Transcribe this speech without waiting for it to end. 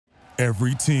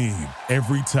Every team,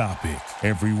 every topic,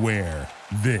 everywhere.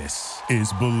 This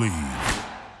is Believe.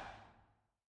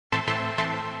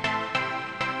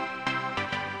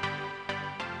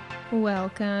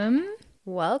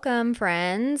 Welcome,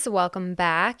 friends. Welcome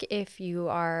back if you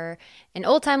are an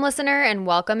old-time listener, and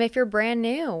welcome if you're brand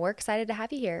new. We're excited to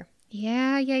have you here.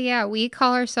 Yeah. We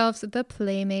call ourselves the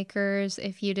Playmakers.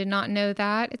 If you did not know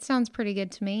that, it sounds pretty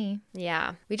good to me.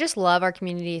 Yeah, we just love our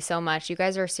community so much. You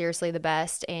guys are seriously the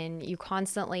best, and you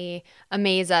constantly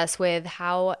amaze us with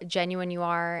how genuine you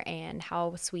are and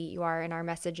how sweet you are in our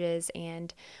messages,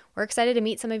 and we're excited to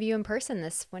meet some of you in person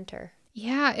this winter.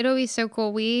 Yeah, it'll be so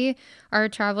cool. We are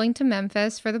traveling to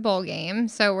Memphis for the bowl game,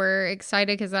 so we're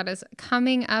excited because that is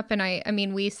coming up. And I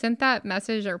mean, we sent that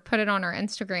message or put it on our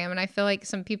Instagram, and I feel like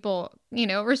some people,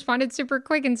 responded super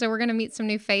quick. And so we're going to meet some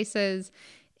new faces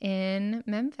in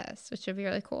Memphis, which should be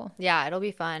really cool. Yeah, it'll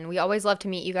be fun. We always love to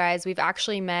meet you guys. We've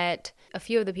actually met a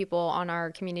few of the people in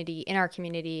our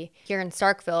community here in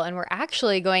Starkville, and we're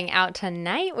actually going out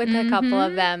tonight with a couple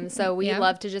of them. So we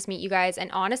love to just meet you guys. And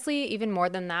honestly, even more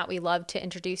than that, we love to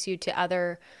introduce you to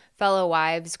other fellow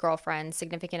wives, girlfriends,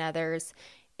 significant others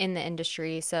in the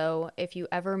industry. So if you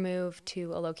ever move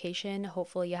to a location,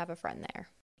 hopefully you have a friend there.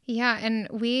 Yeah, and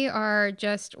we are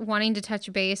just wanting to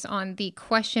touch base on the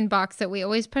question box that we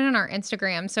always put on our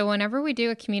Instagram. So whenever we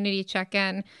do a community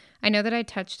check-in, I know that I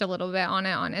touched a little bit on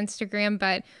it on Instagram,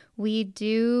 but we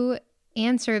do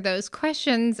answer those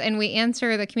questions, and we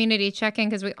answer the community check-in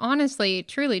because we honestly,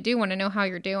 truly do want to know how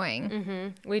you're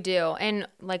doing. We do. And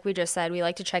like we just said, we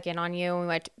like to check in on you.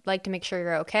 We like to make sure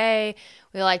you're okay.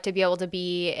 We like to be able to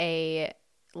be a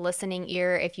listening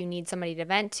ear if you need somebody to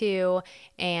vent to,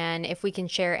 and if we can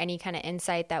share any kind of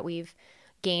insight that we've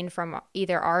gained from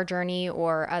either our journey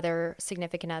or other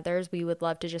significant others, we would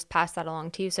love to just pass that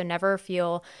along to you. So never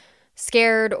feel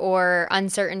scared or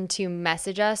uncertain to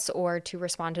message us or to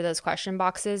respond to those question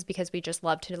boxes, because we just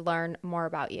love to learn more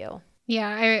about you.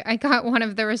 Yeah, I got one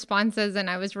of the responses, and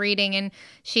I was reading, and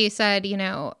she said,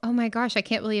 oh my gosh, I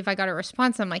can't believe I got a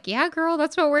response. I'm like, yeah, girl,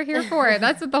 that's what we're here for.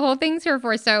 That's what the whole thing's here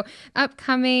for. So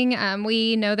upcoming,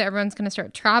 we know that everyone's going to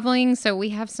start traveling. So we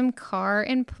have some car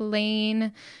and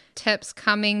plane tips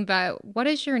coming. But what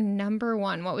is your number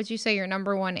one? What would you say your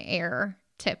number one air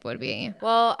tip would be?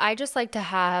 Well, I just like to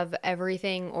have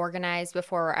everything organized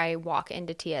before I walk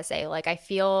into TSA. Like, I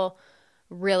feel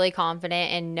really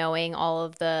confident in knowing all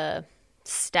of the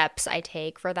steps I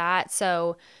take for that.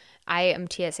 So I am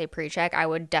TSA pre-check. I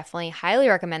would definitely highly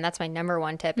recommend. That's my number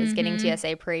one tip, is getting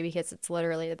TSA pre, because it's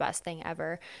literally the best thing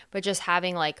ever. But just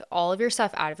having like all of your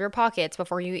stuff out of your pockets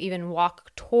before you even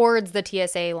walk towards the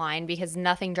TSA line, because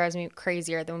nothing drives me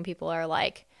crazier than when people are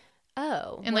like,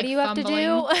 oh, and what do you have to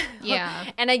do? Yeah.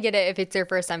 And I get it if it's your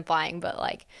first time flying, but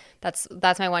like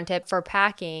that's my one tip. For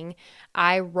packing,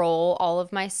 I roll all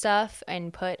of my stuff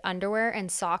and put underwear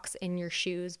and socks in your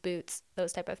shoes, boots,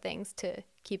 those type of things to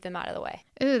keep them out of the way.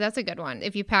 Ooh, that's a good one.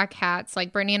 If you pack hats,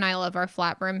 like Brittany and I love our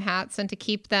flat brim hats, and to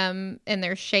keep them in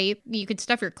their shape, you could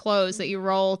stuff your clothes that you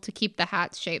roll to keep the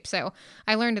hat's shape. So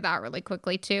I learned that really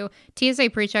quickly too.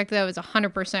 TSA pre-check though is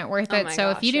 100% worth it. So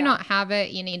if you do not have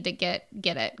it, you need to get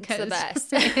it, because it's the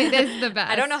best. It is the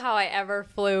best. I don't know how I ever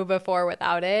flew before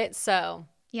without it. So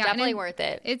yeah, definitely worth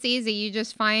it. It's easy. You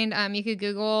just find, you could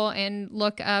Google and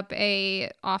look up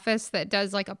a office that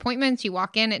does like appointments. You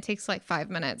walk in, it takes like 5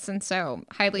 minutes. And so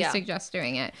highly suggest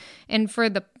doing it. And for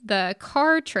the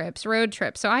car trips, road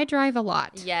trips. So I drive a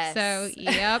lot. Yes. So,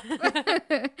 yep.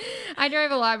 I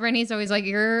drive a lot. Brittany's always like,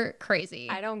 you're crazy.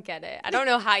 I don't get it. I don't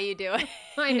know how you do it.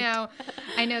 I know.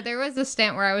 There was a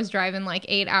stint where I was driving like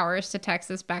 8 hours to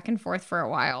Texas back and forth for a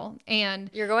while. And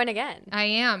you're going again. I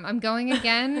am. I'm going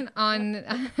again on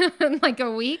like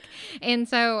a week. And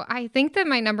so I think that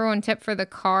my number one tip for the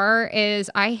car is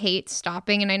I hate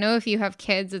stopping. And I know if you have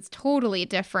kids, it's totally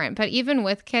different. But even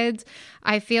with kids,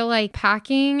 I feel like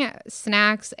packing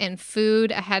snacks and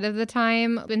food ahead of the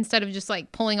time, instead of just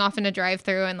like pulling off in a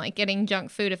drive-through and like getting junk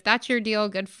food. If that's your deal,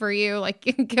 good for you.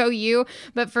 Like, go you.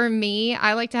 But for me,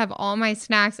 I like to have all my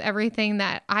snacks, everything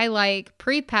that I like,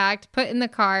 pre-packed, put in the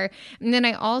car. And then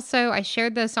I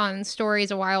shared this on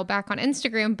stories a while back on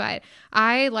Instagram, but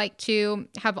I like to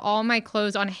have all my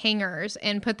clothes on hangers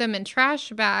and put them in trash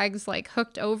bags like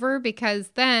hooked over, because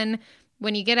then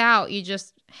when you get out, you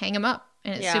just hang them up.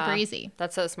 And it's super easy.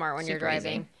 That's so smart when you're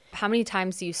driving. Easy. How many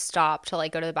times do you stop to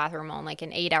like go to the bathroom on like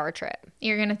an 8-hour trip?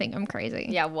 You're going to think I'm crazy.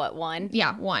 Yeah, what, one?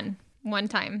 Yeah, one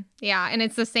time. Yeah, and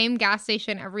it's the same gas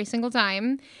station every single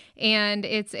time. And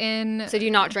it's in... So do you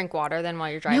not drink water then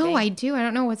while you're driving? No, I do. I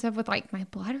don't know what's up with like my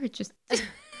bladder. It's just...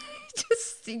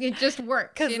 it just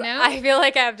works, Because you know? I feel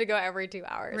like I have to go every 2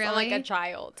 hours. I'm like Really? a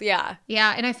child. Yeah.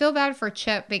 Yeah, and I feel bad for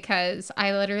Chip because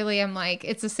I literally am like,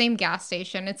 it's the same gas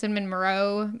station. It's in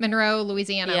Monroe,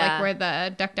 Louisiana, Yeah. like where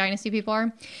the Duck Dynasty people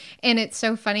are. And it's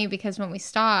so funny because when we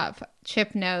stop,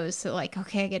 Chip knows that like,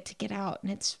 okay, I get to get out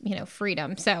and it's,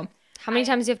 freedom. So How many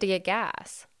times do you have to get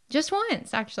gas? just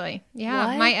once, actually. Yeah,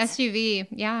 What? my SUV.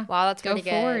 Yeah. Wow, that's Go pretty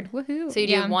forward. good. Woohoo. So you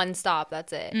do one stop.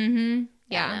 That's it. Mm-hmm.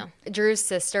 Yeah. Yeah. No. Drew's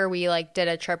sister, we like did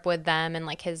a trip with them and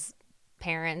like his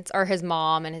parents or his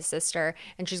mom and his sister,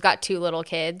 and she's got 2 little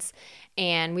kids,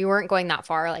 and we weren't going that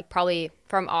far. Like probably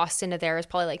from Austin to there was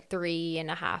probably like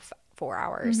 3.5, 4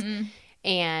 hours.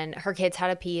 And her kids had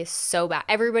to pee so bad.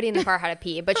 Everybody in the car had to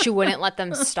pee, but she wouldn't let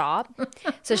them stop.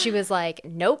 So she was like,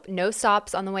 nope, no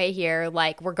stops on the way here.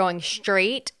 Like, we're going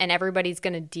straight and everybody's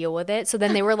going to deal with it. So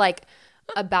then they were like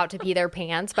about to pee their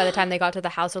pants. By the time they got to the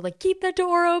house, they're like, keep the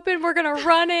door open. We're going to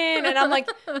run in. And I'm like,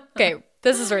 okay,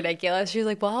 this is ridiculous. She was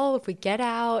like, well, if we get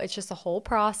out, it's just a whole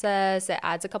process. It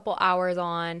adds a couple hours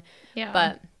on. Yeah.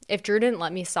 But if Drew didn't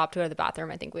let me stop to go to the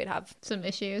bathroom, I think we'd have, Some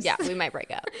issues. yeah, we might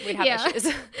break up. We'd have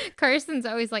issues. Carson's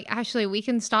always like, Ashley, we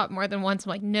can stop more than once. I'm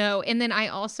like, no. And then I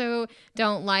also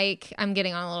don't like, I'm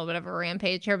getting on a little bit of a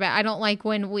rampage here, but I don't like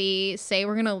when we say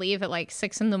we're going to leave at like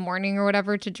 6 a.m. or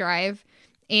whatever to drive.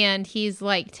 And he's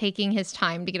like taking his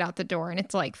time to get out the door, and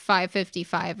it's like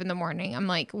 5:55 in the morning. I'm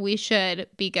like, we should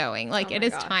be going. Like, Oh it my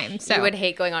is gosh. time. So You would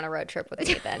hate going on a road trip with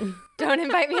me then. Don't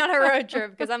invite me on a road trip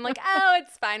because I'm like, oh,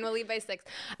 it's fine. We'll leave by 6.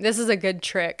 This is a good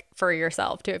trick for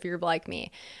yourself too if you're like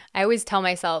me. I always tell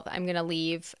myself I'm going to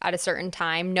leave at a certain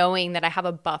time knowing that I have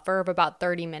a buffer of about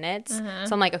 30 minutes. So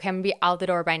I'm like, okay, I'm going to be out the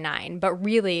door by 9. But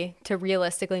really, to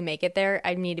realistically make it there,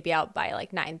 I need to be out by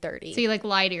like 9:30. you like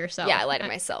lie to yourself. Yeah, I lie to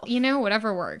myself.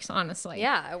 Whatever works, honestly.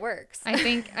 Yeah, it works. I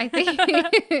think I think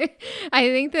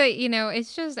that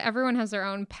it's just everyone has their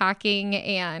own packing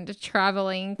and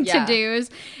traveling Yeah. to-dos.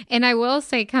 And I will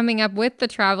say, coming up with the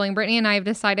traveling, Brittany and I have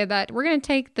decided that we're going to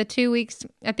take the 2 weeks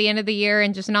at the end of the year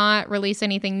and just not release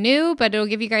anything new, but it'll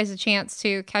give you guys a chance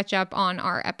to catch up on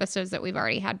our episodes that we've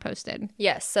already had posted.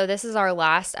 Yes, so this is our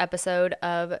last episode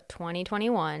of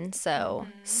 2021, so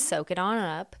soak it on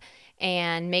up.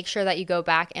 And make sure that you go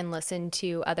back and listen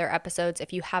to other episodes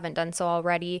if you haven't done so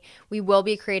already. We will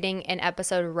be creating an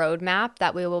episode roadmap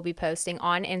that we will be posting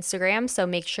on Instagram. So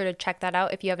make sure to check that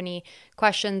out if you have any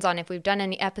questions on if we've done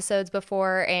any episodes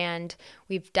before. And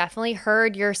we've definitely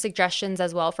heard your suggestions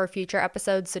as well for future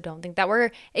episodes. So don't think that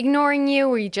we're ignoring you.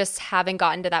 We just haven't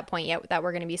gotten to that point yet that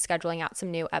we're going to be scheduling out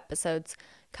some new episodes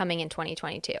coming in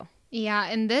 2022. Yeah,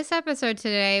 in this episode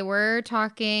today, we're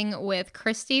talking with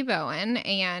Christy Bowen,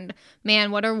 and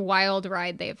man, what a wild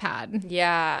ride they've had.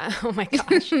 Yeah. Oh my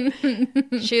gosh.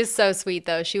 She is so sweet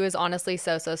though. She was honestly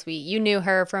so sweet. You knew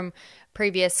her from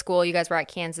previous school. You guys were at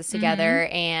Kansas together,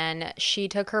 and she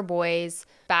took her boys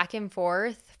back and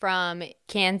forth from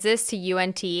Kansas to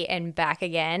UNT and back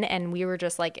again. And we were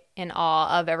just like in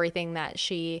awe of everything that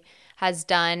she has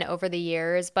done over the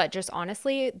years. But just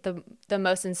honestly, the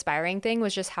most inspiring thing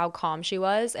was just how calm she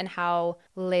was and how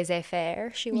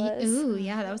laissez-faire she was. Ooh,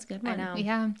 yeah, that was a good one.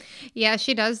 know. Yeah,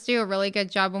 she does do a really good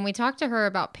job. When we talk to her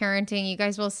about parenting, you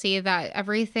guys will see that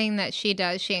everything that she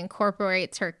does, she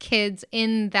incorporates her kids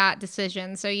in that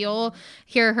decision. So you'll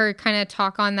hear her kind of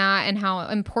talk on that and how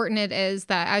important it is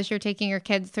that as you're taking your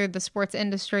kids through the sports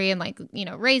industry and like,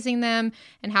 raising them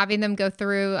and having them go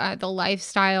through the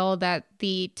lifestyle, that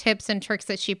the tips and tricks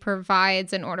that she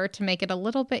provides in order to make it a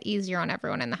little bit easier on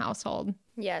everyone in the household.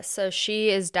 Yes, so she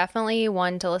is definitely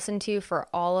one to listen to for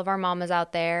all of our mamas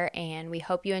out there, and we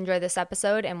hope you enjoy this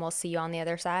episode, and we'll see you on the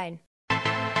other side.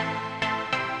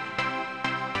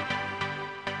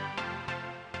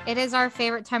 It is our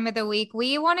favorite time of the week.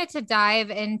 We wanted to dive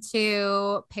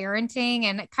into parenting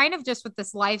and kind of just with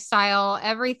this lifestyle.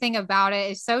 Everything about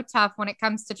it is so tough when it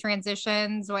comes to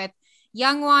transitions with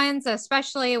young ones,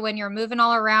 especially when you're moving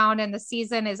all around and the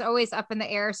season is always up in the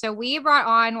air. So we brought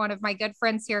on one of my good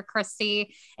friends here,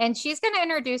 Christy, and she's going to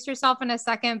introduce herself in a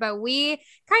second, but we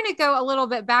kind of go a little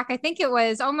bit back. I think it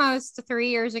was almost 3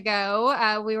 years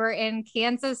ago. We were in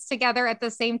Kansas together at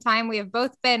the same time. We have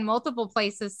both been multiple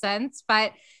places since,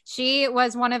 but she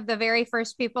was one of the very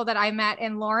first people that I met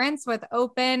in Lawrence with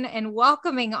open and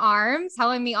welcoming arms,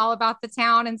 telling me all about the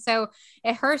town. And so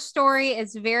her story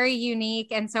is very unique.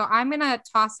 And so I'm going to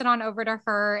toss it on over to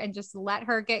her and just let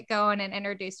her get going and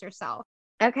introduce herself.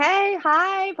 Okay.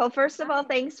 Hi. Well, first of all,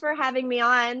 thanks for having me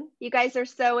on. You guys are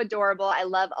so adorable. I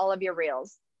love all of your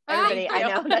reels. Everybody, I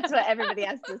know that's what everybody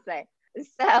has to say.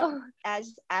 So,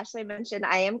 as Ashley mentioned,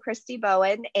 I am Christy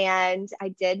Bowen, and I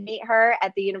did meet her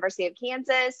at the University of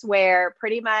Kansas, where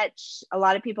pretty much a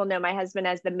lot of people know my husband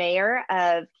as the mayor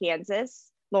of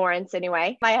Kansas, Lawrence,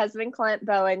 anyway. My husband, Clint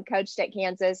Bowen, coached at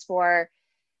Kansas for,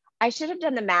 I should have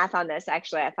done the math on this,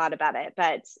 actually. I thought about it,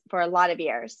 but for a lot of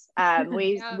years. Yeah.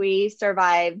 We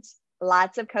survived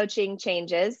lots of coaching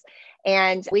changes.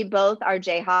 And we both are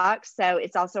Jayhawks. So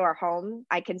it's also our home.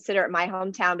 I consider it my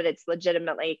hometown, but it's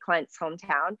legitimately Clint's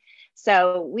hometown.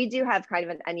 So we do have kind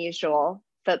of an unusual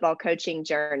football coaching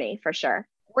journey for sure.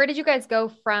 Where did you guys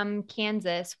go from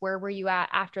Kansas? Where were you at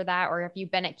after that? Or have you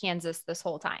been at Kansas this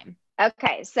whole time?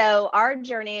 Okay, so our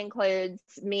journey includes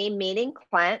me meeting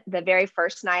Clint the very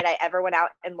first night I ever went out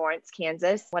in Lawrence,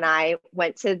 Kansas, when I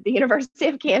went to the University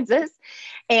of Kansas.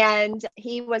 And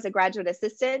he was a graduate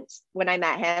assistant when I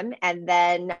met him. And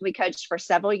then we coached for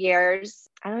several years.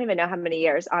 I don't even know how many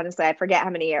years. Honestly, I forget how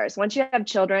many years. Once you have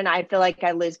children, I feel like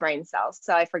I lose brain cells,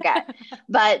 so I forget.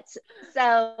 But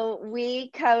so we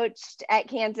coached at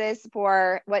Kansas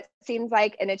for what seems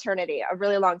like an eternity, a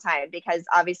really long time, because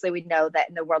obviously we know that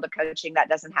in the world of coaching, that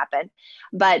doesn't happen.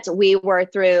 But we were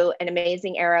through an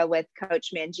amazing era with Coach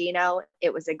Mangino.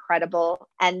 It was incredible.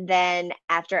 And then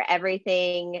after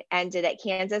everything ended at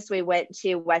Kansas, we went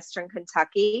to Western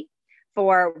Kentucky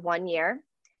for 1 year.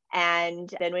 And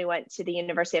then we went to the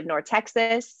University of North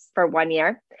Texas for 1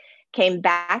 year, came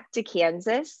back to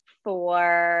Kansas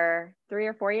for 3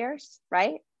 or 4 years,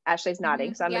 right? Ashley's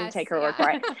nodding, so I'm going to take her word for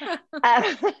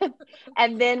it.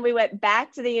 And then we went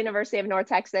back to the University of North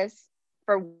Texas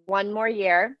for 1 more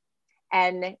year.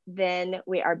 And then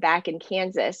we are back in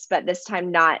Kansas, but this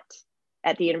time not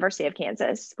at the University of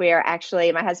Kansas. We are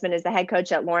actually, my husband is the head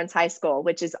coach at Lawrence High School,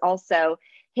 which is also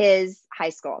his high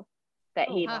school that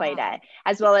he played at,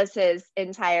 as well as his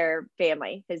entire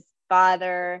family, his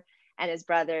father and his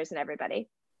brothers and everybody.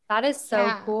 That is so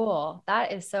cool.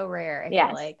 That is so rare. I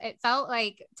feel like it felt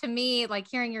like, to me, like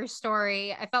hearing your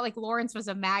story, I felt like Lawrence was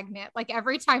a magnet. Like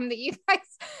every time that you guys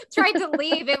tried to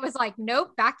leave, it was like,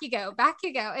 nope, back you go, back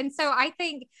you go. And so I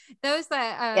think those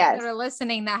that are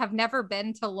listening that have never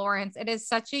been to Lawrence, it is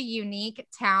such a unique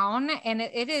town, and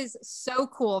it is so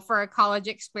cool for a college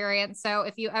experience. So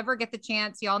if you ever get the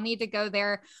chance, y'all need to go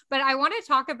there. But I want to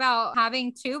talk about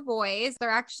having 2 boys. They're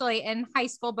actually in high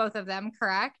school, both of them,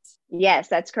 correct? Yes,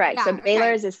 that's correct. Yeah, so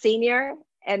Baylor is a senior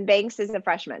and Banks is a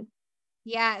freshman.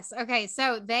 Yes. Okay.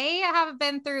 So they have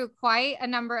been through quite a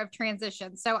number of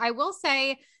transitions. So I will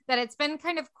say that it's been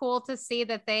kind of cool to see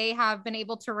that they have been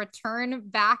able to return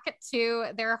back to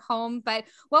their home. But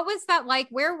what was that like?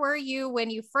 Where were you when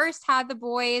you first had the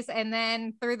boys, and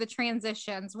then through the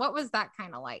transitions? What was that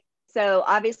kind of like? So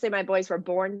obviously my boys were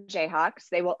born Jayhawks.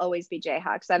 They will always be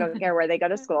Jayhawks. I don't care where they go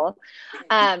to school.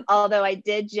 Although I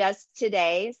did just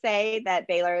today say that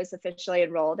Baylor is officially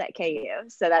enrolled at KU.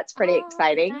 So that's pretty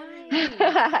exciting.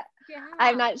 Nice.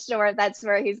 I'm not sure if that's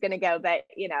where he's going to go, but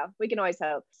we can always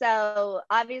hope. So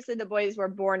obviously the boys were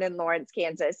born in Lawrence,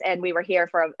 Kansas, and we were here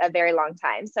for a very long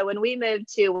time. So when we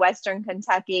moved to Western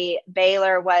Kentucky,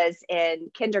 Baylor was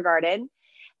in kindergarten.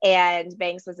 And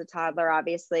Banks was a toddler,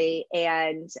 obviously.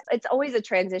 And it's always a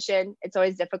transition. It's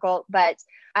always difficult. But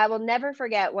I will never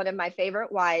forget one of my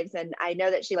favorite wives. And I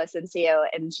know that she listens to you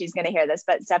and she's going to hear this.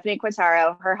 But Stephanie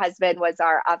Quintaro, her husband was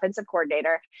our offensive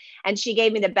coordinator. And she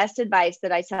gave me the best advice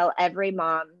that I tell every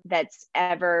mom that's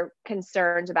ever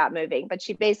concerned about moving. But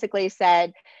she basically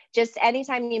said, just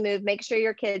anytime you move, make sure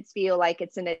your kids feel like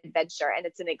it's an adventure and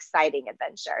it's an exciting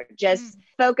adventure. Just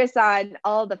focus on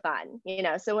all the fun,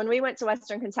 So when we went to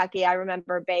Western Kentucky, I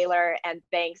remember Baylor and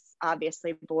Banks,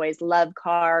 obviously boys love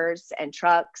cars and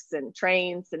trucks and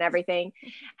trains and everything.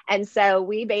 And so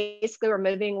we basically were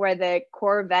moving where the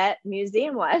Corvette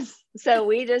Museum was. So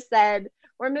we just said,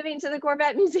 we're moving to the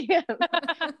Corvette Museum.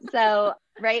 So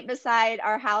right beside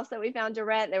our house that we found to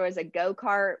rent, there was a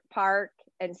go-kart park.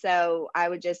 And so I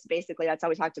would just basically, that's all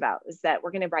we talked about, is that we're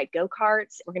going to ride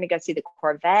go-karts. We're going to go see the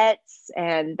Corvettes,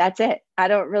 and that's it. I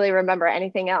don't really remember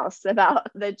anything else about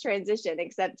the transition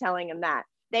except telling them that.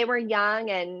 They were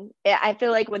young, and I feel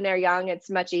like when they're young,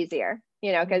 it's much easier,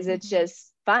 because it's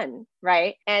just fun,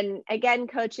 right? And again,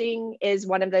 coaching is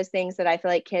one of those things that I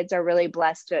feel like kids are really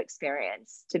blessed to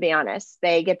experience, to be honest.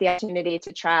 They get the opportunity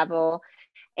to travel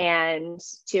and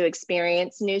to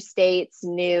experience new states,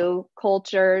 new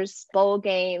cultures, bowl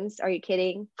games. Are you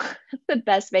kidding? The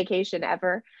best vacation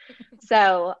ever.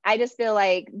 So I just feel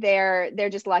like they're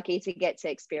just lucky to get to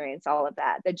experience all of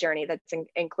that, the journey that's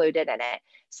included in it.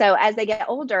 So as they get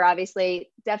older,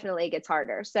 obviously, definitely it gets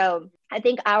harder. So I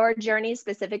think our journey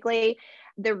specifically,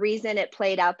 the reason it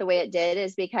played out the way it did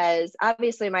is because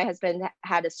obviously my husband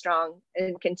had a strong,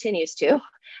 and continues to,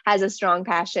 has a strong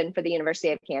passion for the University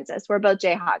of Kansas. We're both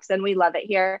Jayhawks and we love it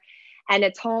here and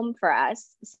it's home for us.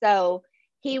 So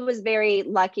he was very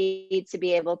lucky to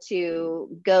be able to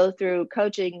go through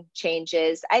coaching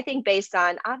changes, I think based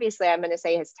on, obviously, I'm going to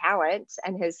say his talent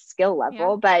and his skill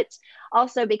level, but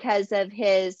also because of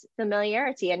his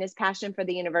familiarity and his passion for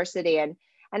the university. And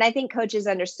I think coaches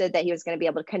understood that he was going to be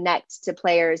able to connect to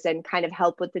players and kind of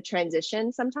help with the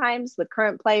transition sometimes with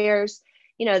current players.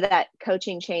 You know, that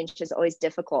coaching change is always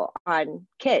difficult on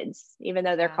kids, even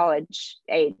though they're college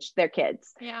age, they're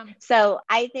kids. Yeah. So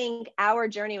I think our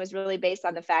journey was really based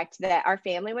on the fact that our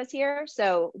family was here.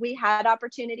 So we had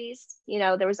opportunities, you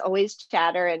know, there was always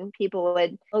chatter and people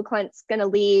would, oh, Clint's going to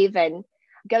leave and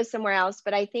go somewhere else.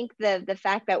 But I think the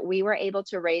fact that we were able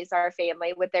to raise our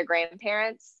family with their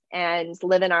grandparents and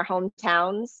live in our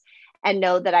hometowns and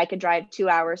know that I could drive 2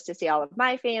 hours to see all of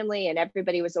my family and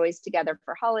everybody was always together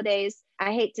for holidays.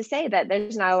 I hate to say that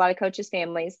there's not a lot of coaches'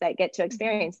 families that get to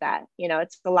experience that. You know,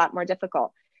 it's a lot more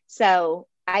difficult. So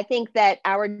I think that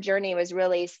our journey was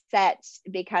really set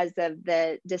because of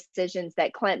the decisions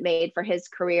that Clint made for his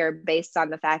career based on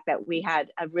the fact that we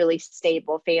had a really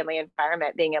stable family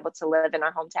environment, being able to live in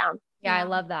our hometown. Yeah, I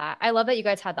love that. I love that you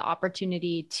guys had the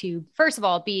opportunity to, first of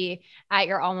all, be at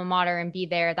your alma mater and be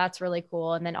there. That's really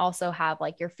cool. And then also have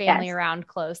like your family around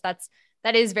close. That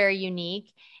is very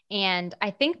unique. And I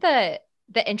think that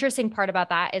the interesting part about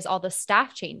that is all the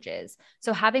staff changes.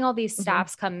 So having all these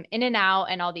staffs come in and out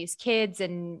and all these kids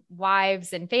and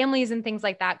wives and families and things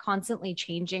like that constantly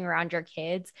changing around your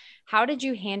kids. How did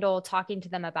you handle talking to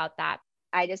them about that?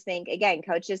 I just think, again,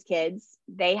 coaches' kids,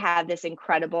 they have this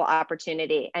incredible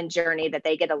opportunity and journey that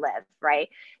they get to live, right?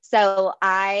 So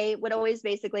I would always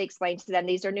basically explain to them,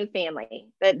 these are new family.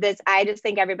 I just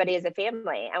think everybody is a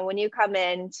family. And when you come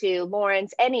into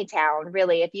Lawrence, any town,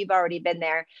 really, if you've already been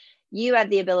there, you have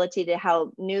the ability to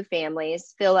help new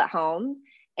families feel at home.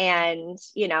 And,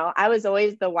 you know, I was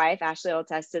always the wife, Ashley will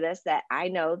attest to this, that I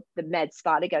know the med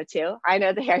spa to go to. I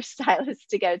know the hairstylist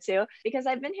to go to because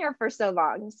I've been here for so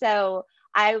long. So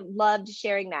I loved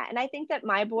sharing that. And I think that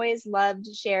my boys loved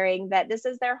sharing that this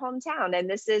is their hometown and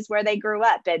this is where they grew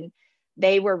up and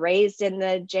they were raised in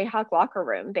the Jayhawk locker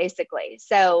room, basically.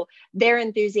 So their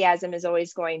enthusiasm is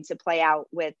always going to play out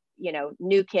with, you know,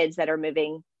 new kids that are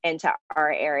moving into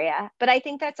our area. But I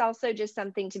think that's also just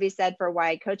something to be said for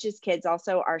why coaches' kids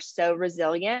also are so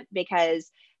resilient,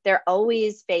 because they're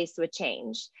always faced with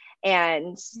change.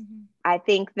 And I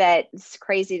think that it's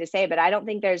crazy to say, but I don't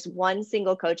think there's one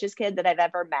single coach's kid that I've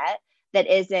ever met that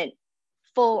isn't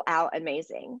full out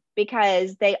amazing,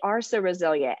 because they are so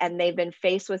resilient and they've been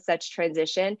faced with such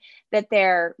transition that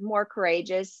they're more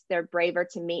courageous. They're braver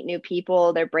to meet new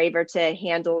people. They're braver to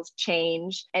handle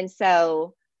change. And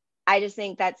so I just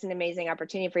think that's an amazing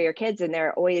opportunity for your kids. And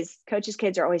coaches'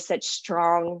 kids are always such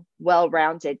strong,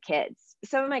 well-rounded kids.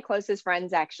 Some of my closest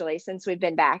friends, actually, since we've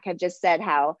been back, have just said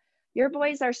how your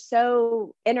boys are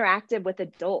so interactive with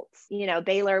adults. You know,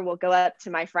 Baylor will go up to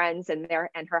my friends and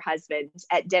her husband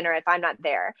at dinner if I'm not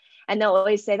there. And they'll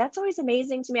always say, that's always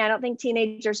amazing to me. I don't think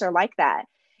teenagers are like that.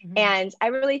 And I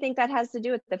really think that has to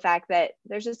do with the fact that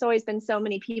there's just always been so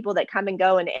many people that come and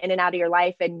go and in and out of your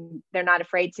life, and they're not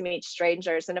afraid to meet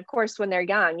strangers. And of course, when they're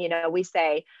young, you know, we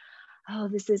say, oh,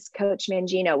 this is Coach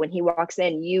Mangino. When he walks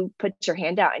in, you put your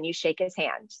hand out and you shake his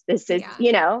hand. This is,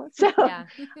 you know, so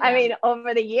I mean,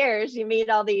 over the years, you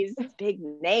meet all these big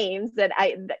names that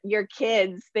your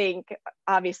kids think,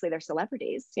 obviously they're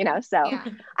celebrities, you know? So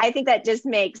I think that just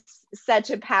makes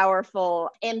such a powerful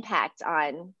impact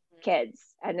on kids,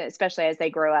 and especially as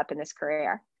they grow up in this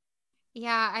career.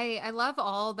 Yeah, I love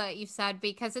all that you said,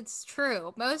 because it's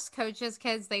true. Most coaches'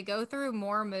 kids, they go through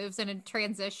more moves and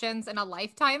transitions in a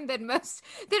lifetime than most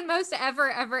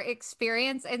ever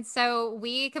experience. And so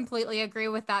we completely agree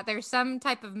with that. There's some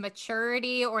type of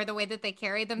maturity or the way that they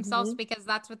carry themselves because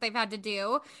that's what they've had to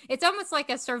do. It's almost like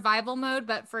a survival mode,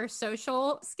 but for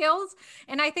social skills.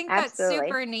 And I think that's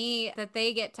super neat that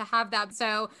they get to have that.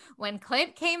 So when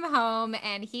Clint came home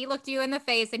and he looked you in the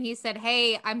face and he said,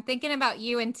 hey, I'm thinking about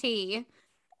you and T,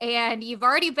 and you've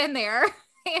already been there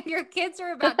and your kids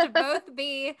are about to both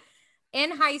be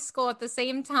in high school at the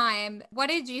same time. What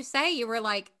did you say? You were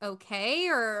like, okay,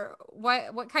 or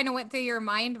what kind of went through your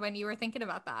mind when you were thinking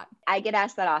about that? I get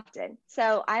asked that often.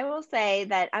 So I will say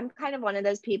that I'm kind of one of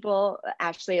those people,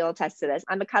 Ashley will attest to this.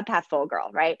 I'm a cup half full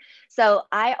girl, right? So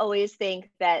I always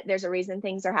think that there's a reason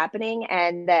things are happening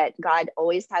and that God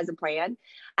always has a plan.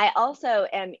 I also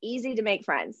am easy to make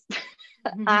friends.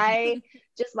 I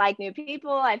just like new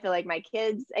people. I feel like my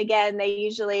kids, again, they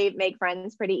usually make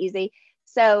friends pretty easy.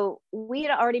 So we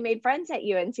had already made friends at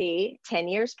UNT 10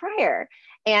 years prior.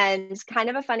 And kind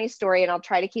of a funny story, and I'll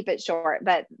try to keep it short,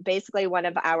 but basically one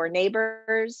of our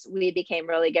neighbors, we became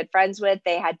really good friends with.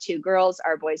 They had two girls.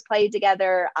 Our boys played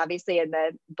together, obviously in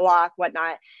the block,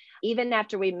 whatnot. Even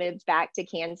after we moved back to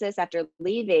Kansas, after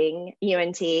leaving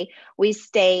UNT, we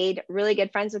stayed really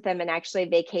good friends with them and actually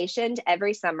vacationed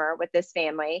every summer with this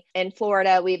family. In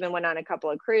Florida, we even went on a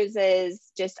couple of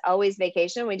cruises, just always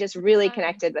vacation. We just really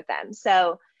connected with them.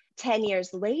 So 10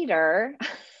 years later,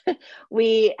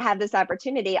 we have this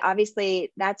opportunity.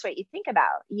 Obviously, that's what you think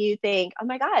about. You think, oh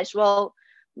my gosh, well,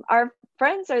 our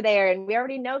friends are there and we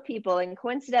already know people. And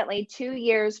coincidentally, 2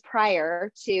 years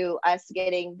prior to us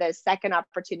getting the second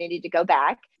opportunity to go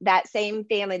back, that same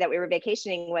family that we were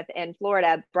vacationing with in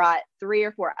Florida brought 3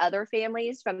 or 4 other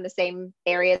families from the same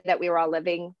area that we were all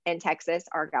living in Texas.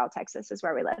 Argyle, Texas is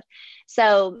where we live.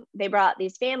 So they brought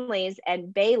these families,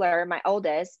 and Baylor, my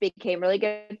oldest, became really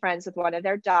good friends with one of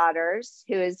their daughters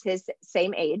who is his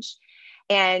same age.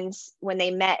 And when they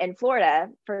met in Florida,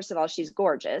 first of all, she's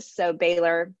gorgeous. So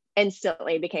Baylor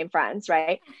instantly became friends,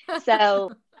 right?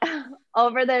 So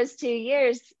over those 2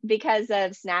 years, because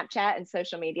of Snapchat and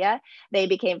social media, they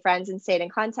became friends and stayed in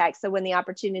contact. So when the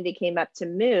opportunity came up to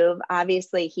move,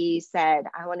 obviously he said,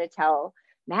 I want to tell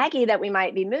Maggie that we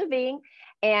might be moving.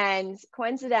 And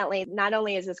coincidentally, not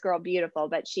only is this girl beautiful,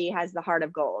 but she has the heart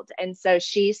of gold. And so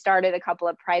she started a couple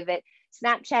of private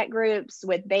Snapchat groups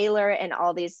with Baylor and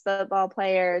all these football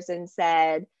players and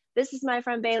said, this is my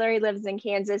friend Baylor. He lives in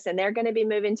Kansas and they're going to be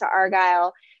moving to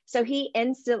Argyle. So he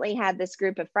instantly had this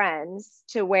group of friends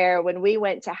to where when we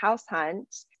went to house hunt,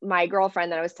 my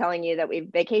girlfriend that I was telling you that we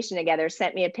vacationed together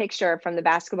sent me a picture from the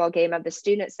basketball game of the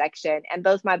student section. And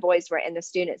both my boys were in the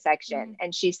student section.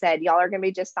 And she said, y'all are going to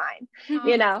be just fine.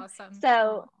 Oh, that's awesome.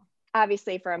 So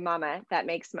obviously for a mama, that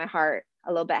makes my heart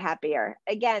a little bit happier.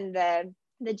 Again,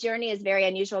 the journey is very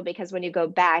unusual because when you go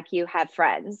back, you have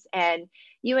friends, and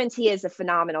UNT is a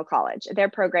phenomenal college. Their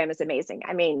program is amazing.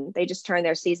 I mean, they just turned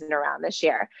their season around this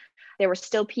year. There were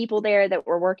still people there that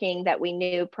were working that we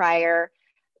knew prior.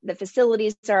 The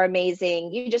facilities are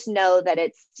amazing. You just know that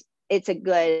it's a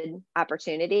good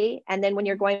opportunity. And then when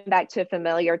you're going back to a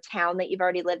familiar town that you've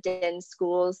already lived in,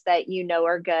 schools that you know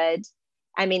are good,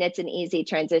 I mean, it's an easy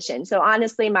transition. So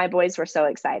honestly, my boys were so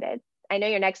excited. I know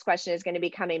your next question is going to be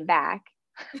coming back.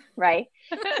 Right.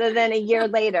 So then a year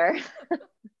later,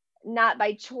 not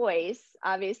by choice,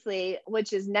 obviously,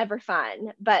 which is never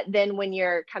fun. But then when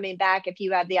you're coming back, if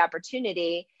you have the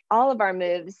opportunity, all of our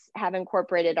moves have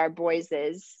incorporated our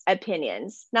boys'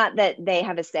 opinions. Not that they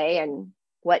have a say in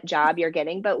what job you're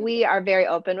getting, but we are very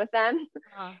open with them.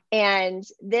 And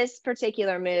this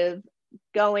particular move,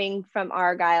 going from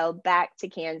Argyle back to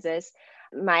Kansas,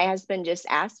 my husband just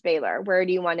asked Baylor, where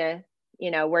do you want to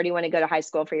go to high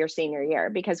school for your senior year?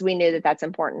 Because we knew that that's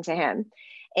important to him.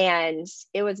 And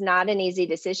it was not an easy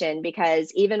decision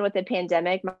because even with the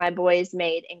pandemic, my boys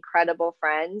made incredible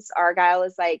friends. Argyle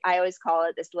is like, I always call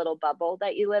it this little bubble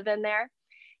that you live in there.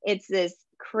 It's this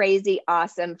crazy,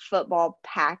 awesome football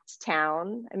packed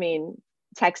town. I mean,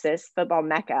 Texas football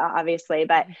mecca, obviously,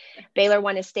 but Baylor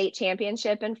won a state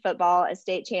championship in football, a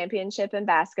state championship in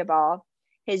basketball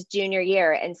his junior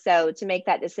year. And so to make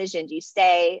that decision, do you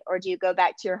stay or do you go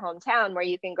back to your hometown where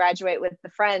you can graduate with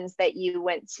the friends that you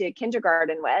went to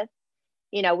kindergarten with?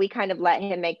 You know, we kind of let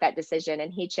him make that decision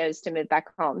and he chose to move back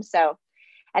home. So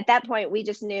at that point, we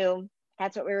just knew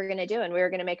that's what we were going to do and we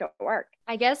were going to make it work.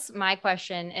 I guess my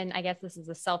question, and I guess this is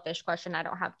a selfish question, I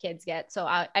don't have kids yet, so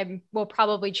I will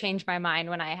probably change my mind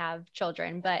when I have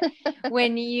children. But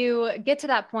when you get to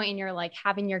that point and you're like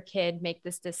having your kid make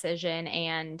this decision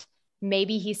and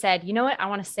maybe he said, you know what, I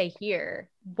want to stay here.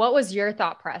 What was your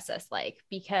thought process like?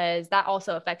 Because that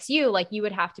also affects you. Like you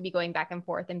would have to be going back and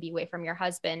forth and be away from your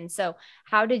husband. So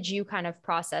how did you kind of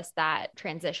process that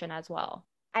transition as well?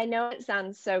 I know it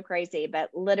sounds so crazy,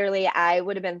 but literally I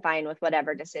would have been fine with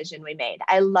whatever decision we made.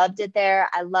 I loved it there.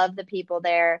 I love the people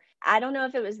there. I don't know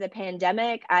if it was the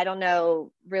pandemic. I don't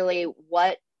know really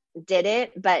what did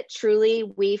it, but truly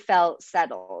we felt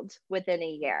settled within a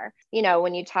year. You know,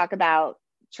 when you talk about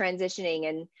transitioning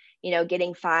and, you know,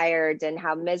 getting fired and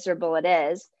how miserable it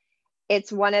is,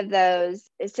 it's one of those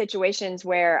situations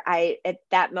where at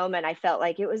that moment, I felt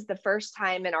like it was the first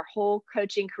time in our whole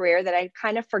coaching career that I'd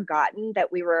kind of forgotten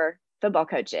that we were football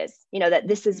coaches, you know, that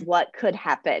this is what could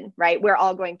happen, right? We're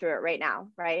all going through it right now,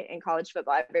 right? In college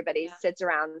football, everybody sits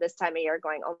around this time of year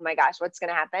going, oh my gosh, what's going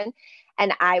to happen?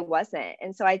 And I wasn't.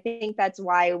 And so I think that's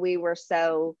why we were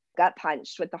so gut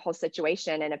punched with the whole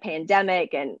situation and a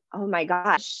pandemic. And oh my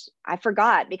gosh, I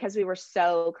forgot because we were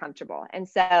so comfortable. And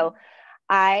so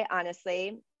I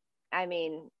honestly, I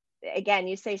mean, again,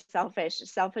 you say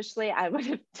selfishly, I would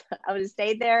have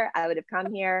stayed there. I would have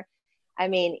come here. I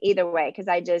mean, either way, because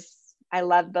I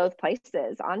love both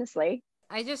places, honestly.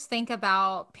 I just think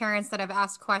about parents that have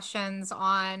asked questions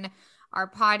on our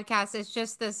podcast. It's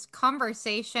just this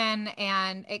conversation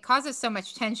and it causes so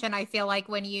much tension. I feel like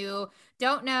when you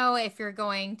don't know if you're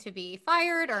going to be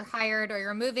fired or hired or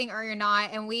you're moving or you're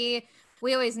not. And we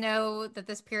always know that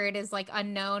this period is like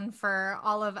unknown for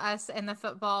all of us in the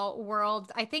football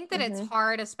world. I think that it's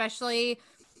hard, especially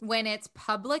when it's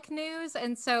public news.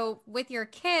 And so with your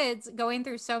kids going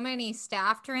through so many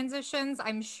staff transitions,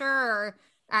 I'm sure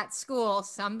at school,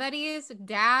 somebody's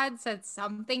dad said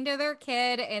something to their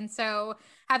kid. And so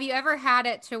have you ever had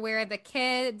it to where the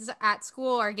kids at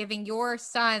school are giving your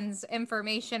sons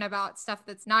information about stuff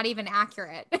that's not even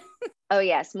accurate? Oh,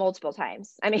 yes, multiple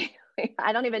times. I mean,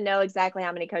 I don't even know exactly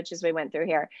how many coaches we went through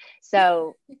here.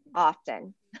 So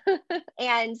often.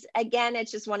 And again,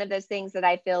 it's just one of those things that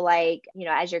I feel like,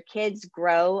 as your kids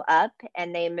grow up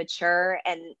and they mature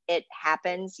and it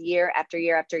happens year after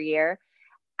year after year,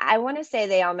 I want to say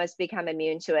they almost become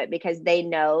immune to it because they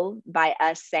know by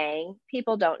us saying,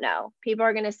 people don't know. People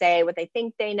are going to say what they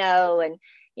think they know. And,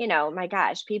 my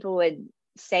gosh, people would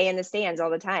say in the stands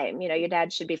all the time, your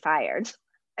dad should be fired.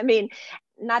 I mean,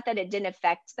 not that it didn't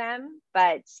affect them,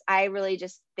 but I really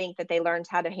just think that they learned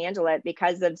how to handle it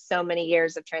because of so many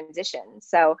years of transition.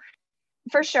 So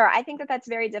for sure, I think that that's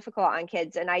very difficult on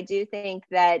kids. And I do think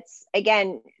that,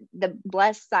 again, the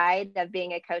blessed side of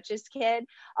being a coach's kid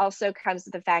also comes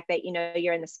with the fact that,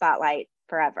 you're in the spotlight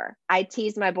forever. I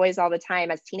tease my boys all the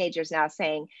time as teenagers now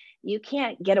saying, you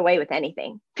can't get away with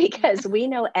anything because we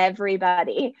know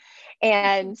everybody.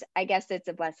 And I guess it's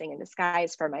a blessing in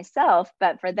disguise for myself,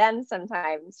 but for them,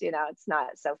 sometimes, it's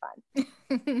not so fun.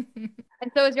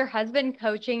 And so is your husband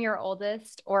coaching your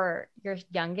oldest or your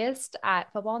youngest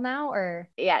at football now, or?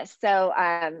 Yes. So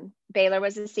Baylor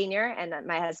was a senior and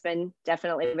my husband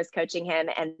definitely was coaching him.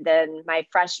 And then my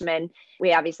freshman,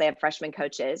 we obviously have freshman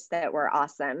coaches that were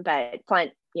awesome, but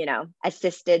Clint,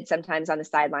 assisted sometimes on the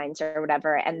sidelines or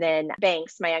whatever. And then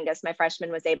Banks, my youngest, my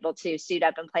freshman, was able to suit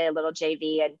up and play a little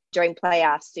JV, and during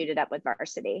playoffs suited up with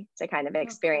varsity to kind of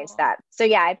experience that. So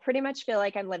yeah, I pretty much feel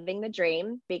like I'm living the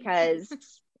dream because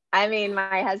I mean,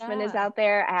 my husband is out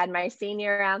there. I had my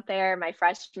senior out there, my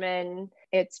freshman.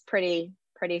 It's pretty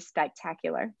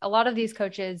spectacular. A lot of these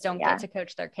coaches don't get to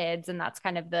coach their kids. And that's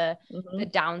kind of the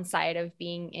downside of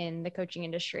being in the coaching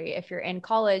industry. If you're in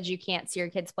college, you can't see your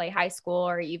kids play high school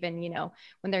or even,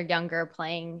 when they're younger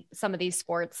playing some of these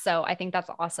sports. So I think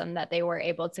that's awesome that they were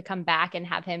able to come back and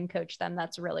have him coach them.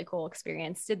 That's a really cool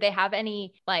experience. Did they have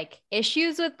any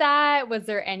issues with that? Was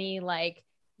there any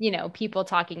people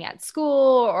talking at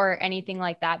school or anything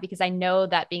like that? Because I know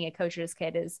that being a coach's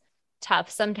kid is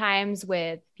tough sometimes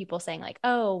with people saying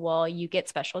oh, well, you get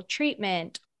special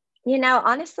treatment.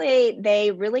 Honestly,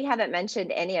 they really haven't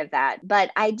mentioned any of that.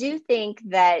 But I do think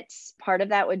that part of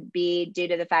that would be due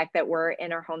to the fact that we're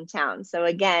in our hometown. So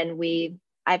again,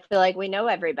 I feel like we know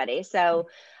everybody. So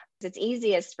it's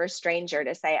easiest for a stranger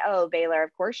to say, oh, Baylor, of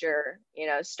course you're,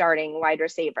 starting wide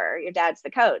receiver. Your dad's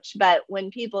the coach. But when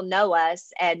people know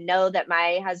us and know that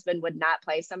my husband would not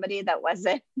play somebody that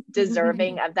wasn't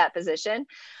deserving of that position,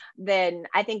 then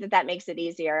I think that makes it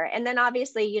easier. And then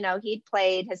obviously, he'd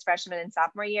played his freshman and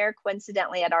sophomore year,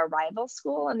 coincidentally at our rival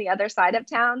school on the other side of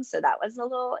town. So that was a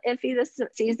little iffy this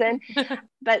season.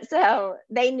 But so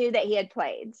they knew that he had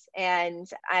played. And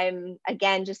I'm,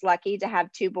 again, just lucky to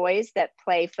have two boys that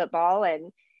play football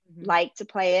and like to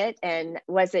play it. And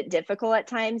was it difficult at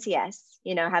times? Yes.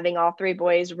 Having all three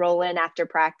boys roll in after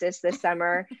practice this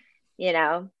summer,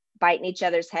 biting each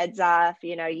other's heads off.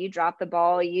 You dropped the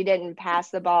ball, you didn't pass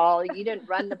the ball, you didn't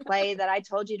run the play that I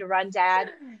told you to run, Dad.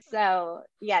 So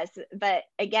yes, but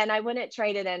again, I wouldn't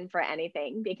trade it in for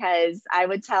anything because I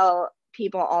would tell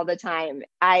people all the time,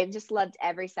 I just loved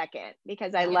every second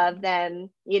because I love them.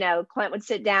 Clint would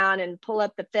sit down and pull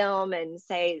up the film and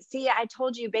say, see, I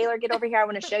told you, Baylor, get over here. I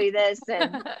want to show you this.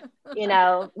 And,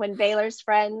 when Baylor's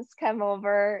friends come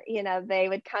over, they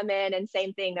would come in and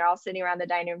same thing. They're all sitting around the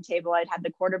dining room table. I'd have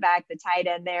the quarterback, the tight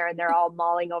end there, and they're all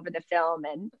mulling over the film.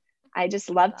 And I just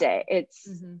loved it.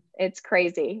 It's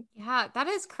crazy. Yeah, that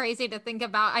is crazy to think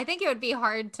about. I think it would be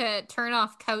hard to turn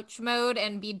off coach mode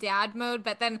and be dad mode,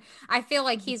 but then I feel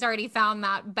like he's already found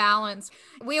that balance.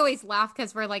 We always laugh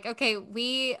because we're like, okay,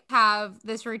 we have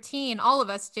this routine, all of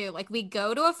us do. We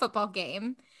go to a football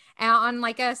game on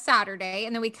like a Saturday,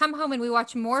 and then we come home and we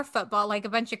watch more football like a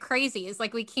bunch of crazies.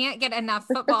 Like we can't get enough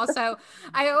football. So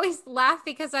I always laugh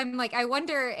because I'm like, I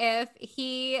wonder if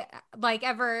he like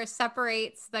ever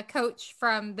separates the coach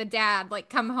from the dad, like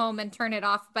come home and turn it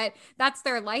off. But that's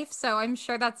their life. So I'm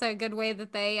sure that's a good way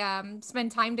that they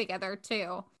spend time together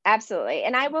too. Absolutely.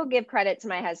 And I will give credit to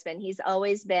my husband. He's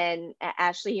always been,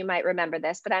 Ashley, you might remember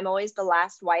this, but I'm always the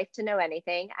last wife to know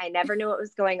anything. I never knew what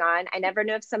was going on. I never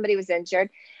knew if somebody was injured.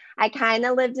 I kind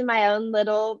of lived in my own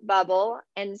little bubble.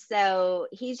 And so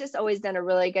he's just always done a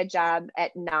really good job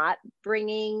at not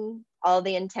bringing all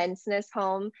the intenseness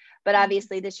home. But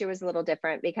obviously this year was a little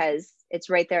different because it's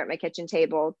right there at my kitchen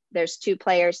table. There's 2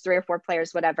 players, 3 or 4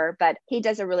 players, whatever, but he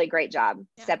does a really great job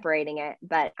separating it.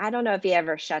 But I don't know if he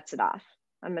ever shuts it off.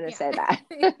 I'm going to say that.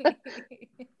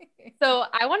 So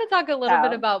I want to talk a little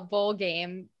bit about bowl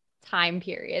game time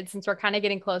period, since we're kind of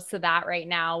getting close to that right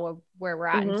now where we're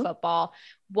at in football.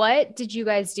 What did you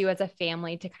guys do as a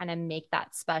family to kind of make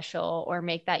that special or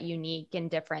make that unique and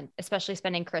different, especially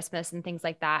spending Christmas and things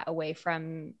like that away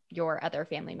from your other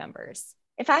family members?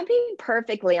 If I'm being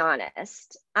perfectly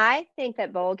honest, I think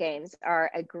that bowl games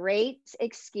are a great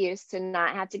excuse to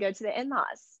not have to go to the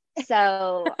in-laws.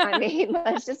 So, I mean,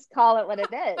 let's just call it what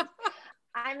it is.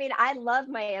 I mean, I love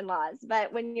my in-laws,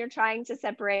 but when you're trying to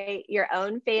separate your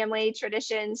own family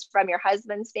traditions from your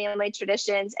husband's family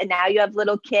traditions, and now you have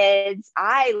little kids,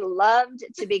 I loved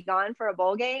to be gone for a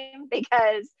bowl game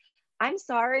because I'm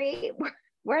sorry,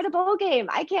 we're at a bowl game.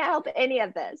 I can't help any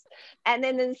of this. And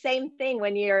then the same thing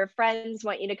when your friends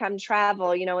want you to come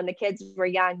travel, you know, when the kids were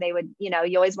young, they would, you know,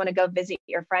 you always want to go visit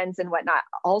your friends and whatnot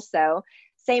also.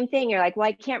 Same thing. You're like, well,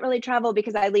 I can't really travel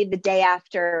because I leave the day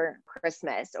after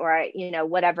Christmas or, you know,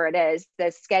 whatever it is.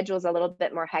 The schedule's a little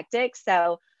bit more hectic.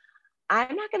 So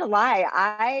I'm not going to lie.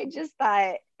 I just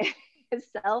thought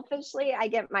selfishly, I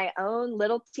get my own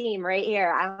little team right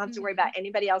here. I don't have to worry about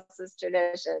anybody else's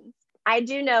traditions. I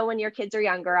do know when your kids are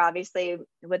younger, obviously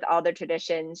with all their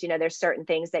traditions, you know, there's certain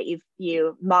things that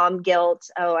you mom guilt.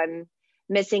 Oh, I'm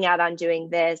missing out on doing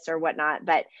this or whatnot.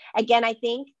 But again, I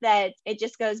think that it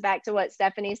just goes back to what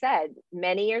Stephanie said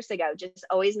many years ago, just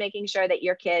always making sure that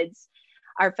your kids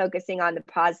are focusing on the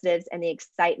positives and the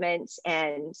excitement.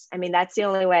 And I mean, that's the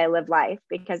only way I live life,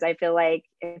 because I feel like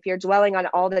if you're dwelling on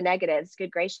all the negatives,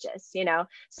 good gracious, you know,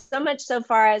 so much so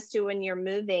far as to when you're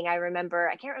moving, I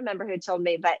can't remember who told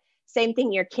me, but same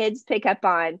thing, your kids pick up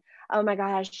on, oh my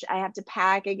gosh, I have to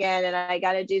pack again and I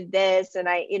got to do this. And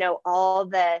I, you know, all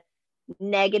the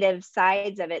negative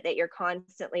sides of it that you're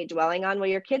constantly dwelling on. Well,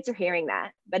 your kids are hearing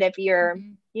that. But if you're,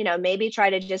 you know, maybe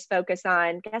try to just focus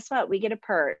on, guess what? We get a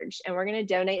purge and we're going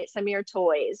to donate some of your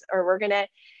toys, or we're going to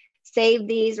save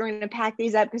these. We're going to pack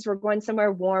these up because we're going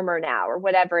somewhere warmer now, or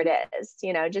whatever it is,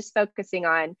 you know, just focusing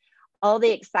on all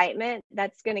the excitement.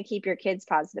 That's going to keep your kids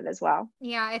positive as well.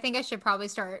 Yeah, I think I should probably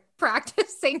start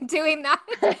practicing doing that.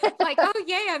 Like, oh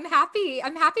yay, I'm happy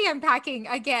I'm packing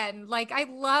again. Like, I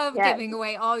love giving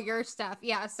away all your stuff.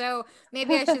 Yeah, so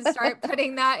maybe I should start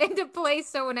putting that into place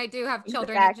so when I do have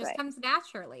children, it just comes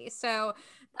naturally. So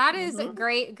that is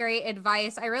great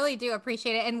advice. I really do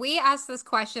appreciate it. And we asked this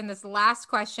last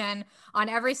question on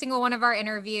every single one of our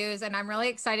interviews, and I'm really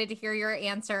excited to hear your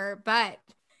answer. But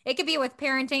it could be with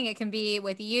parenting. It can be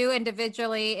with you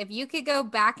individually. If you could go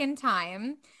back in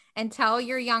time and tell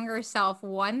your younger self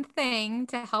one thing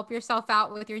to help yourself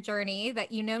out with your journey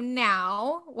that you know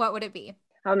now, what would it be?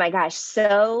 Oh my gosh,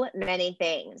 so many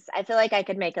things. I feel like I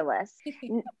could make a list.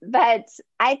 But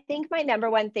I think my number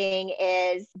one thing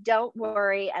is don't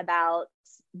worry about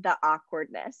the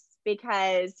awkwardness,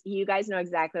 because you guys know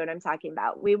exactly what I'm talking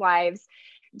about. We wives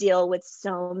deal with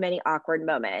so many awkward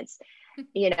moments.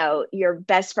 You know, your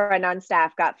best friend on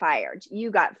staff got fired.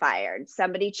 You got fired.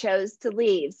 Somebody chose to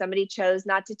leave. Somebody chose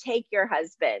not to take your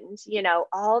husband. You know,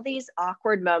 all these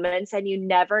awkward moments, and you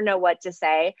never know what to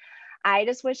say. I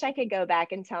just wish I could go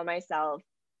back and tell myself,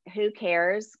 who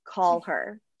cares? Call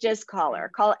her. Just call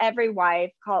her. Call every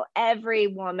wife. Call every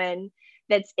woman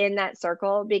that's in that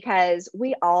circle, because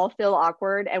we all feel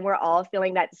awkward and we're all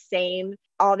feeling that same,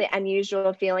 all the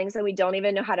unusual feelings, and we don't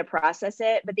even know how to process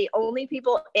it. But the only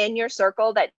people in your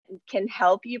circle that can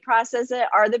help you process it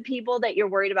are the people that you're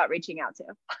worried about reaching out to.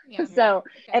 Yeah. So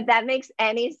if that makes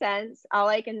any sense, all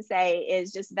I can say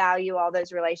is just value all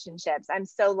those relationships. I'm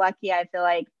so lucky. I feel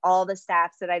like all the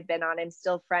staffs that I've been on, I'm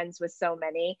still friends with so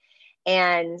many,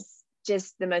 and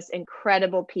just the most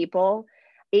incredible people.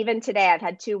 Even today, I've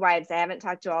had 2 wives I haven't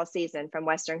talked to all season from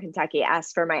Western Kentucky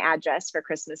ask for my address for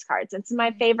Christmas cards. It's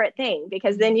my favorite thing,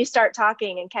 because then you start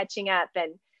talking and catching up,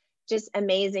 and just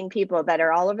amazing people that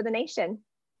are all over the nation.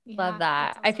 Love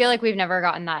that. I feel like we've never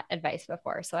gotten that advice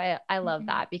before. So I love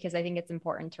that, because I think it's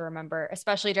important to remember,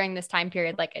 especially during this time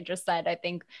period. Like I just said, I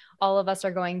think all of us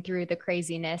are going through the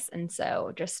craziness. And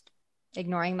so just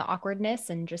ignoring the awkwardness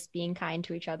and just being kind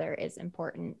to each other is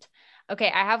important. Okay.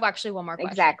 I have actually one more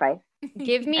question. Exactly.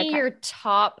 Give me your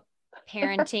top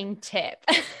parenting tip.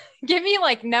 Give me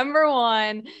like number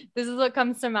one. This is what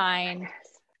comes to mind.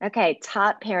 Okay,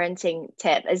 top parenting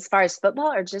tip as far as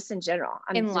football or just in general?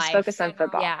 I'm in just life. focused on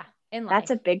football. Yeah, in life. That's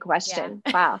a big question.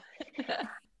 Yeah. Wow.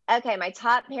 Okay, my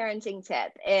top parenting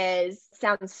tip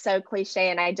sounds so cliche,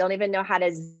 and I don't even know how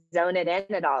to zone it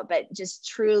in at all, but just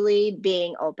truly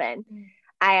being open.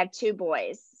 I have 2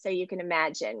 boys, so you can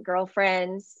imagine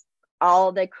girlfriends,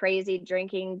 all the crazy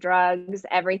drinking, drugs,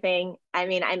 everything. I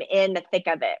mean, I'm in the thick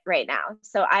of it right now.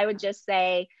 So I would just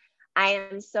say, I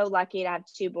am so lucky to have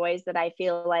 2 boys that I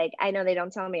feel like, I know they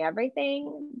don't tell me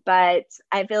everything, but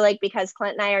I feel like because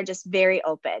Clint and I are just very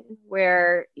open,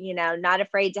 we're, not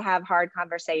afraid to have hard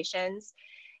conversations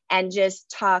and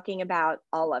just talking about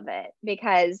all of it.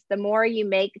 Because the more you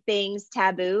make things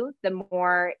taboo, the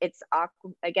more it's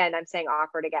awkward. Again, I'm saying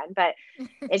awkward again, but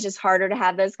it's just harder to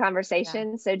have those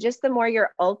conversations. Yeah. So just the more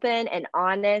you're open and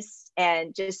honest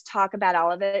and just talk about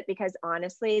all of it, because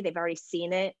honestly, they've already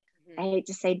seen it. I hate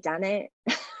to say done it,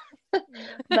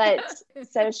 but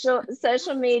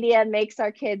social media makes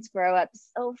our kids grow up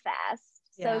so fast,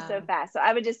 so fast. So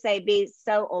I would just say, be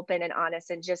so open and honest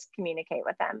and just communicate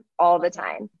with them all the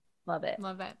time. Love it.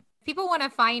 Love it. If people want to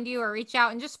find you or reach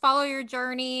out and just follow your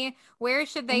journey, where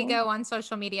should they go on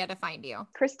social media to find you?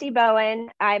 Christy Bowen.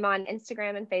 I'm on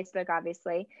Instagram and Facebook,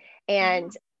 obviously.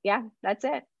 And yeah, that's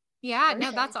it. Yeah,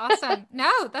 no, that's awesome.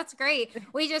 No, that's great.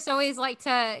 We just always like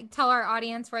to tell our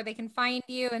audience where they can find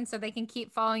you, and so they can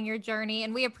keep following your journey.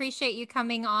 And we appreciate you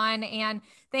coming on, and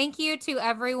thank you to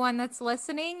everyone that's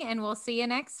listening, and we'll see you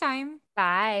next time.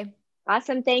 Bye.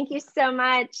 Awesome. Thank you so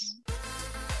much.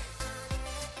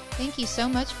 Thank you so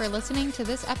much for listening to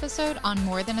this episode on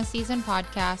More Than a Season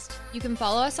podcast. You can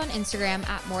follow us on Instagram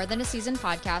at More Than a Season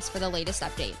podcast for the latest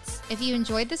updates. If you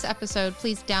enjoyed this episode,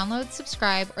 please download,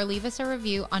 subscribe, or leave us a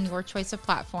review on your choice of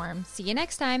platform. See you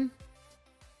next time.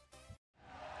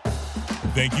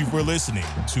 Thank you for listening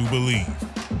to Believe.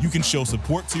 You can show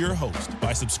support to your host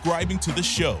by subscribing to the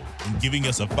show and giving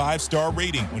us a 5-star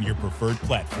rating on your preferred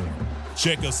platform.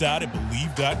 Check us out at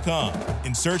Believe.com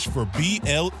and search for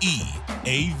BLEAV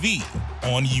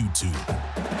on YouTube.